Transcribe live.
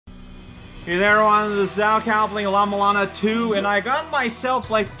Hey there everyone, this is Cal playing La-Mulana 2, and I got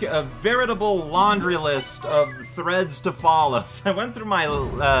myself like a veritable laundry list of threads to follow. So I went through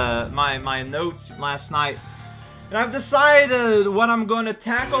my my notes last night, and I've decided what I'm going to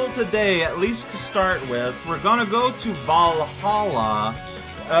tackle today, at least to start with. We're going to go to Valhalla.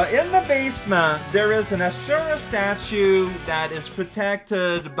 In the basement, there is an Asura statue that is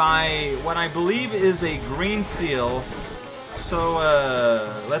protected by what I believe is a green seal. So,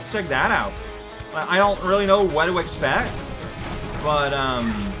 let's check that out. I don't really know what to expect, but, I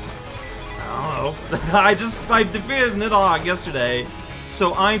don't know. I defeated Nidhogg yesterday,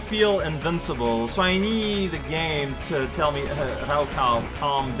 so I feel invincible. So I need the game to tell me how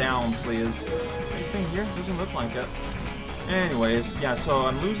calm down, please. Anything here? Doesn't look like it. Anyways, yeah, so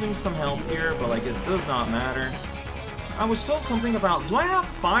I'm losing some health here, but, like, it does not matter. I was told something about, do I have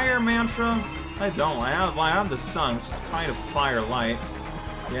fire mantra? I don't. I have the sun, which is kind of fire light.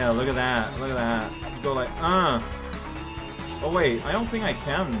 Yeah, look at that. Look at that. Just go like, Oh wait, I don't think I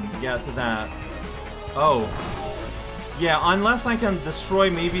can get to that. Oh. Yeah, unless I can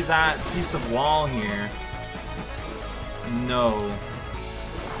destroy maybe that piece of wall here. No.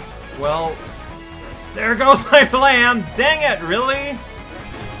 Well, there goes my plan. Dang it, really?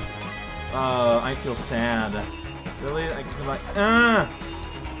 I feel sad. Really? I can like,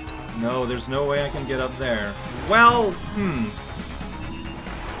 No, there's no way I can get up there. Well,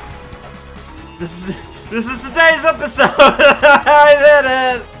 This is today's episode! I did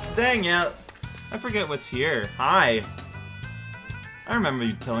it! Dang it. I forget what's here. Hi. I remember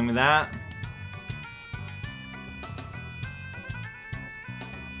you telling me that.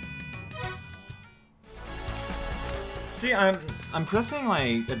 See, I'm pressing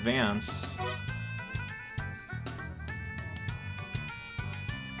like advance.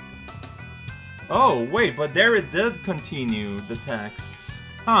 Oh, wait, but there it did continue, the texts.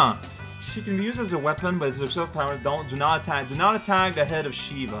 Huh. She can be used as a weapon, but it's extra power. Do not attack the head of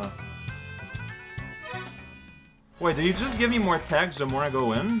Shiva. Wait, do you just give me more text the more I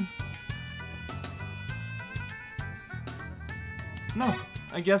go in? No.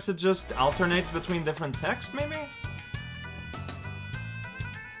 I guess it just alternates between different text, maybe?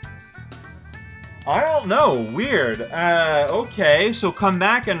 I don't know. Weird. Okay, so come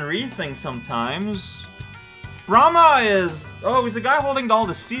back and read things sometimes. Brahma is... Oh, he's the guy holding all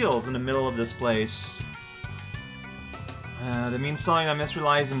the seals in the middle of this place. The mean something I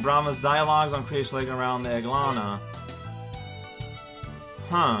misrealized in Brahma's dialogues on creation like around the La-Mulana.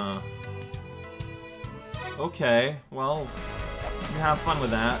 Huh. Okay, well, you have fun with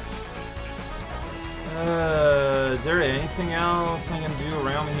that. Is there anything else I can do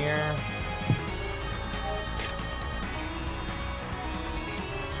around here?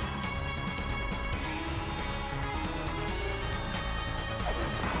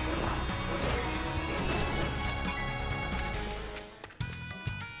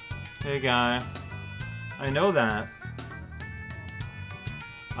 Hey guy, I know that.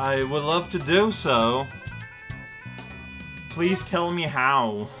 I would love to do so. Please tell me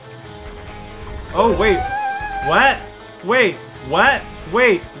how. Oh wait, what? Wait, what?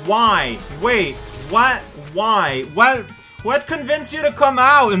 Wait, why? Wait, what? Why? What convinced you to come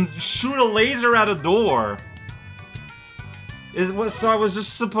out and shoot a laser at a door? So I was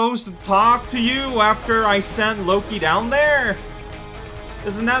just supposed to talk to you after I sent Loki down there?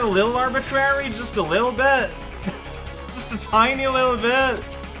 Isn't that a little arbitrary? Just a little bit? Just a tiny little bit?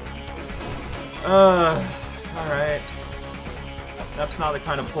 Alright. That's not the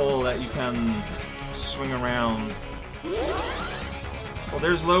kind of pole that you can swing around. Well,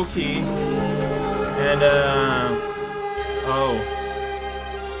 there's Loki. And, oh.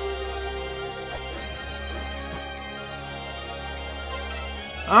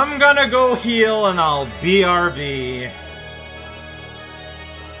 I'm gonna go heal and I'll BRB.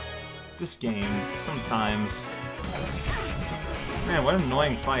 This game, sometimes. Man, what an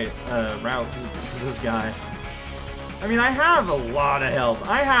annoying fight, route to this guy. I mean, I have a lot of health.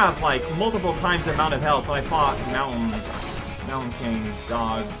 I have, like, multiple times the amount of health when I fought Mountain King,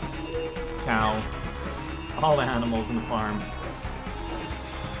 dog, cow, all the animals in the farm.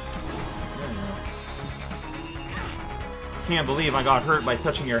 Can't believe I got hurt by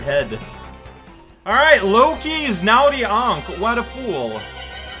touching your head. Alright, Loki is now the Ankh. What a fool.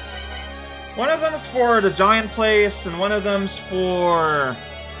 One of them's for the giant place, and one of them's for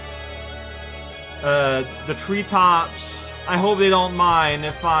the treetops. I hope they don't mind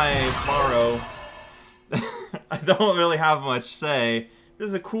if I borrow. I don't really have much say.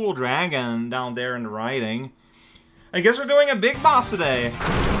 There's a cool dragon down there in the writing. I guess we're doing a big boss today.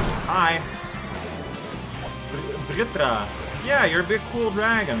 Hi. Vritra. Yeah, you're a big cool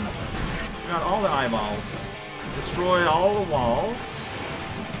dragon. got all the eyeballs. Destroy all the walls.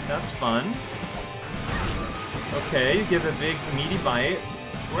 That's fun. Okay, you give a big meaty bite.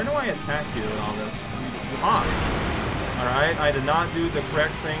 Where do I attack you in all this? You hop. Alright, I did not do the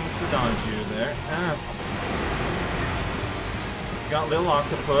correct thing to dodge you there. Got little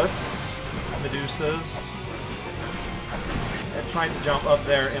octopus, Medusas. I tried to jump up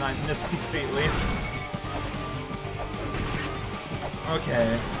there and I missed completely.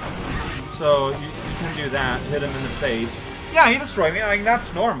 Okay. So, you can do that. Hit him in the face. Yeah, he destroyed me. I mean,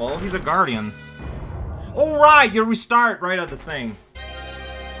 that's normal. He's a guardian. Oh, right! You restart right at the thing.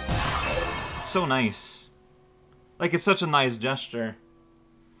 It's so nice. Like, it's such a nice gesture.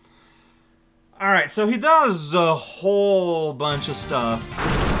 Alright, so he does a whole bunch of stuff.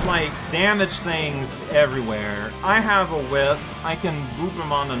 Just like damage things everywhere. I have a whip. I can boop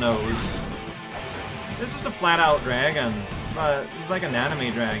him on the nose. This is a flat-out dragon, but he's like an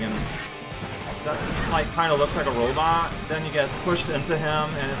anime dragon. That like kind of looks like a robot. Then you get pushed into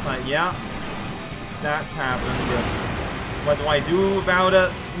him, and it's like, yeah, that's happened. What do I do about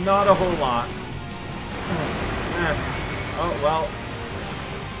it? Not a whole lot. Oh well.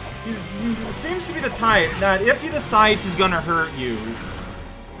 He seems to be the type that if he decides he's gonna hurt you,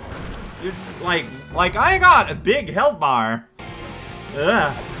 you're just like I got a big health bar.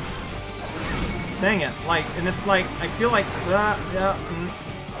 Ugh. Dang it. Like, and it's like, I feel like, yeah.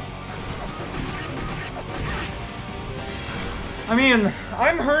 I mean,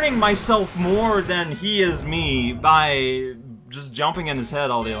 I'm hurting myself more than he is me by just jumping in his head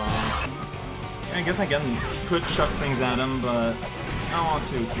all day long. I guess I could chuck things at him, but I don't want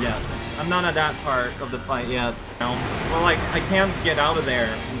to yet. I'm not at that part of the fight yet. Well, like, I can't get out of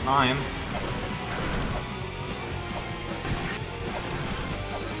there in time.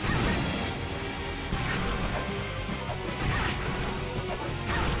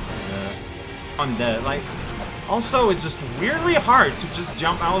 I'm dead. Like, also, it's just weirdly hard to just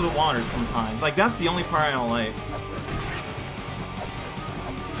jump out of the water sometimes. Like, that's the only part I don't like.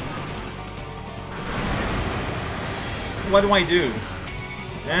 What do I do?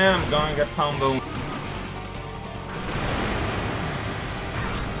 I'm going to get combo.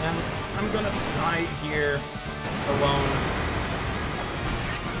 And I'm gonna die here alone.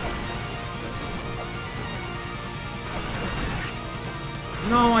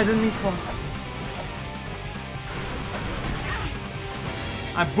 No, I didn't mean to.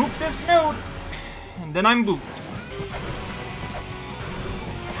 I booped this note, and then I'm booped.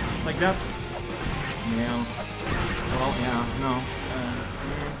 Like that's, yeah. Well, yeah, no.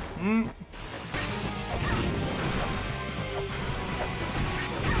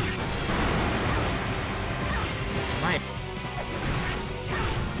 Right.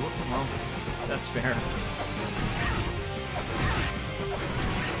 Well, that's fair.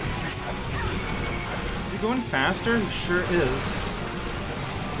 Is he going faster? He sure is.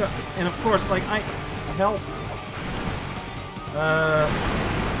 And of course, like, help.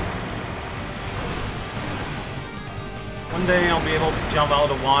 One day I'll be able to jump out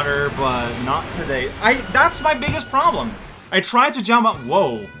of the water, but not today. That's my biggest problem. I tried to jump out.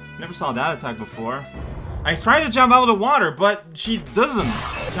 Whoa. Never saw that attack before. I tried to jump out of the water, but she doesn't.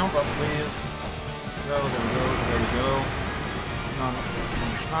 Jump up, please. There we go. Not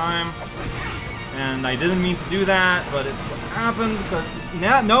enough time. And I didn't mean to do that, but it's what happened, because...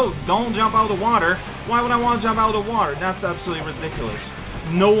 No, don't jump out of the water. Why would I want to jump out of the water? That's absolutely ridiculous.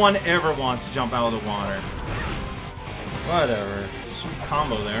 No one ever wants to jump out of the water. Whatever. Sweet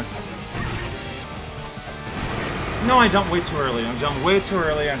combo there. No, I jumped way too early. I jumped way too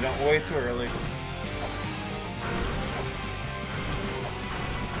early.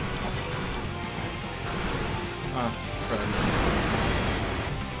 Oh, crud.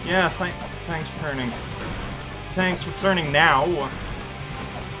 Yeah, thanks for turning. Thanks for turning now.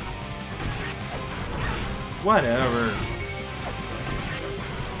 Whatever.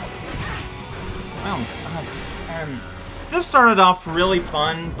 This started off really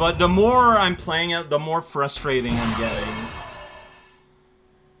fun, but the more I'm playing it, the more frustrating I'm getting.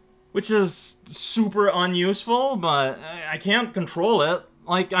 Which is super unuseful, but I can't control it.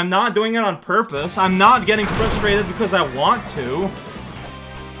 Like, I'm not doing it on purpose. I'm not getting frustrated because I want to.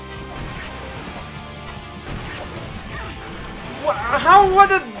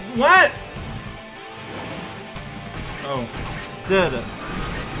 What? Oh, did it.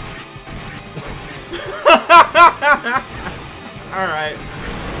 Alright.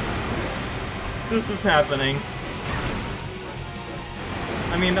 This is happening.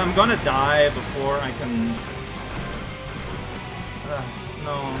 I mean, I'm gonna die before I can...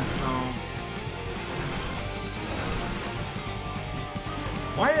 no.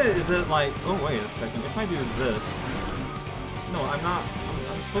 Why is it like... Oh, wait a second. If I do this... No, I'm not...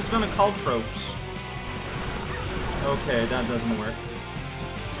 I'm supposed to go into caltropes. Okay, that doesn't work.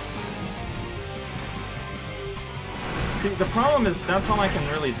 See, the problem is that's all I can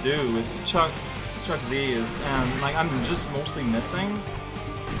really do is chuck these, and like I'm just mostly missing.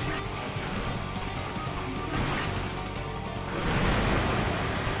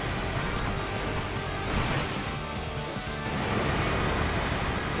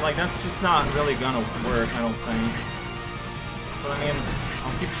 So like that's just not really gonna work, I don't think. But I mean,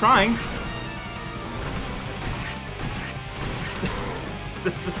 I'll keep trying.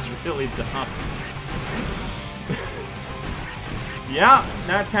 This is really dumb. Yeah,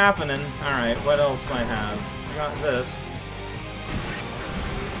 that's happening. Alright, what else do I have? I got this.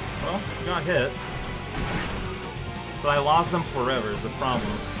 Well, I got hit. But I lost them forever is the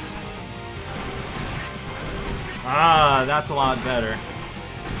problem. Ah, that's a lot better.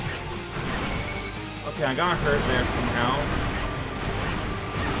 Okay, I got hurt there somehow.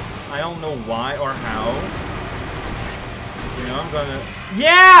 I don't know why or how. You know, I'm gonna...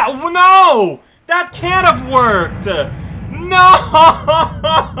 Yeah! No! That can't have worked! No!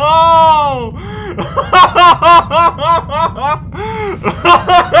 No!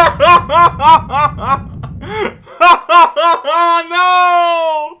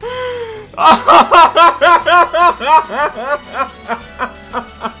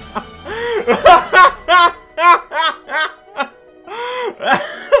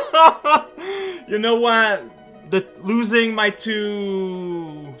 You know what? Losing my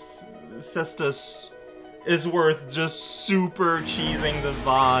 2 cestus is worth just super cheesing this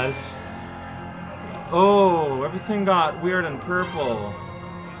boss. Oh, everything got weird and purple.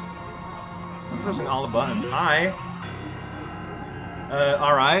 I'm pressing all the buttons. Hi.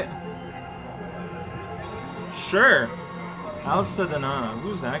 Alright. Sure. La-Mulana.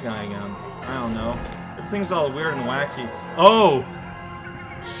 Who's that guy again? I don't know. Everything's all weird and wacky. Oh!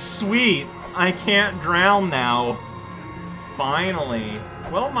 Sweet! I can't drown now. Finally.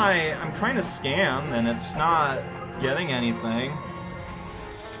 Well, I'm trying to scan, and it's not getting anything.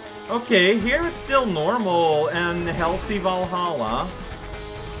 Okay, here it's still normal and healthy Valhalla.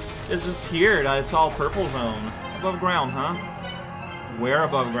 It's just here that it's all purple zone. Above ground, huh? Where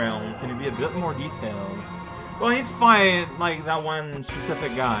above ground? Can you be a bit more detailed? Well, I need to find, like, that one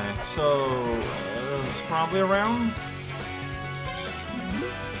specific guy. So, it's probably around?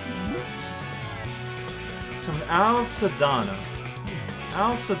 Some La-Mulana.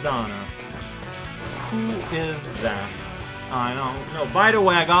 La-Mulana. Who is that? I don't know. By the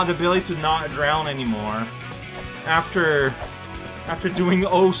way, I got the ability to not drown anymore. After doing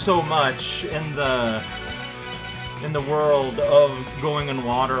oh so much in the world of going in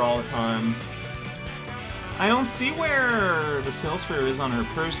water all the time. I don't see where the sales sphere is on her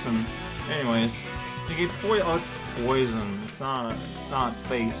person. Anyways, you get oh, it's poison. It's not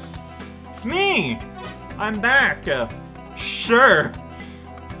face. It's me! I'm back! Sure!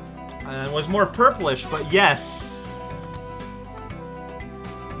 It was more purplish, but yes!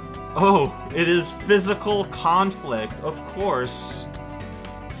 Oh, it is physical conflict, of course.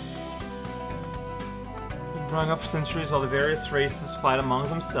 Been growing up for centuries while the various races fight among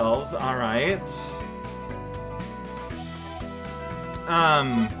themselves, alright.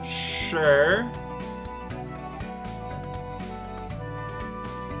 Sure.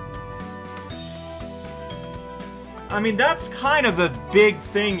 I mean, that's kind of a big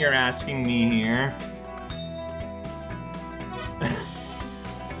thing you're asking me here.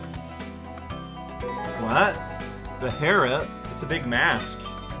 What? The Harrot? It's a big mask.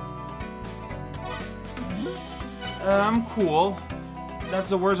 I'm cool. That's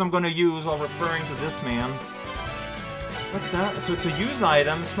the words I'm gonna use while referring to this man. What's that? So it's a use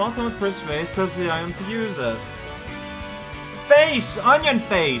item. Small time with press face. Press the item to use it. Face! Onion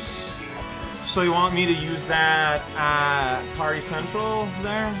face! So you want me to use that at Party Central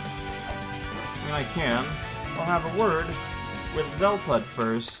there? I mean, I can. I'll have a word with Zelpud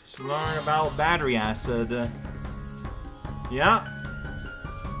first to learn about battery acid. Yeah.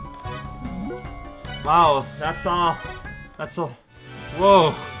 Wow, that's all. That's all.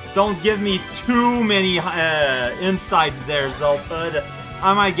 Whoa. Don't give me too many insights there, Zelpud.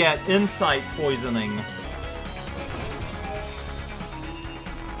 I might get insight poisoning.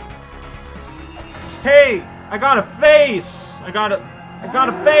 Hey! I got a face! I got a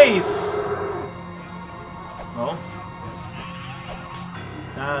face! Oh.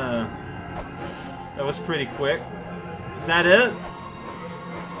 That was pretty quick. Is that it?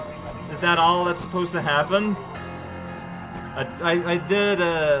 Is that all that's supposed to happen? I did,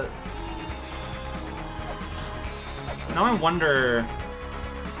 Now I wonder...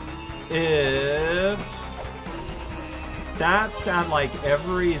 if that's at like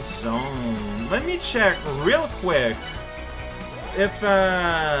every zone. Let me check real quick. If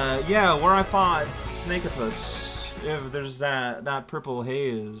yeah, where I fought Snakeopus, if there's that purple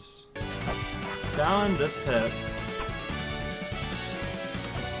haze down this pit.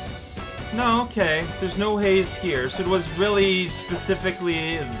 No, okay. There's no haze here, so it was really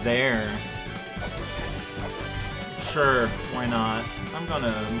specifically there. Sure, why not? I'm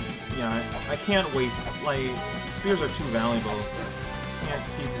gonna... yeah, I can't waste... like, spears are too valuable. Can't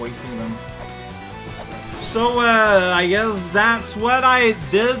keep wasting them. So, I guess that's what I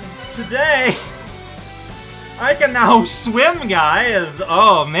did today. I can now swim, guys!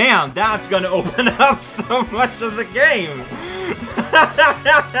 Oh, man, that's gonna open up so much of the game!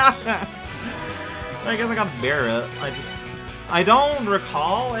 I guess I gotta bear it. I don't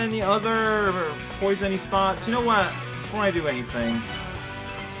recall any other poisony spots. You know what? Before I do anything,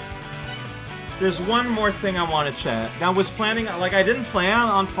 there's one more thing I want to check. Now, I was planning, like, I didn't plan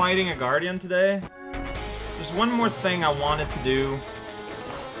on fighting a Guardian today. There's one more thing I wanted to do.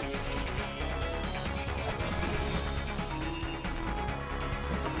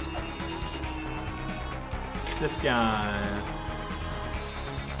 This guy.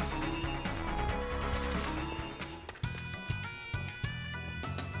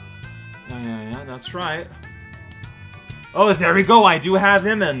 Yeah, that's right. Oh, there we go, I do have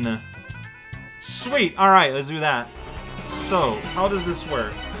him in. Sweet, alright, let's do that. So, how does this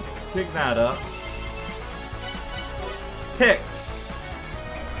work? Pick that up. Picked.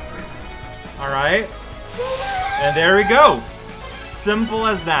 Alright. And there we go. Simple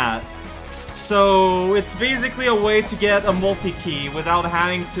as that. So, it's basically a way to get a multi-key without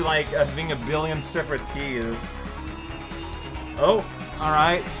having to, like, having a billion separate keys. Oh.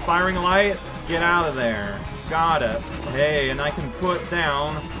 Alright, Spiring Light, get out of there. Got it. Hey, and I can put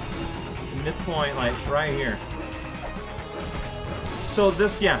down the midpoint, like, right here. So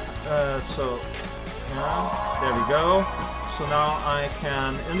this, yeah, so, yeah, there we go. So now I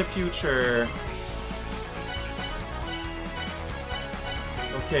can, in the future...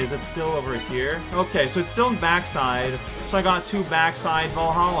 Okay, is it still over here? Okay, so it's still in backside. So I got 2 backside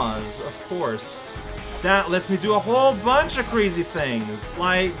Valhallas, of course. That lets me do a whole bunch of crazy things,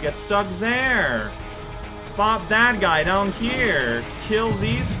 like get stuck there, pop that guy down here, kill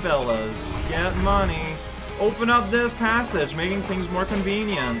these fellas, get money, open up this passage, making things more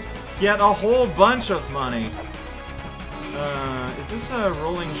convenient, get a whole bunch of money. Is this a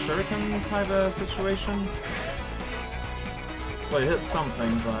rolling shuriken type of situation? Well, it hit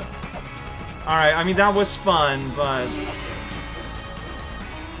something, but... Alright, I mean, that was fun, but...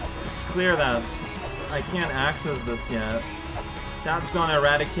 It's clear that I can't access this yet. That's gonna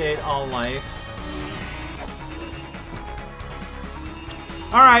eradicate all life.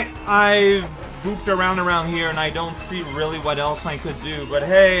 Alright, I've booped around here and I don't see really what else I could do, but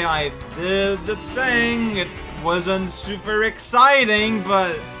hey, I did the thing! It wasn't super exciting,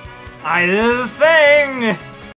 but I did the thing!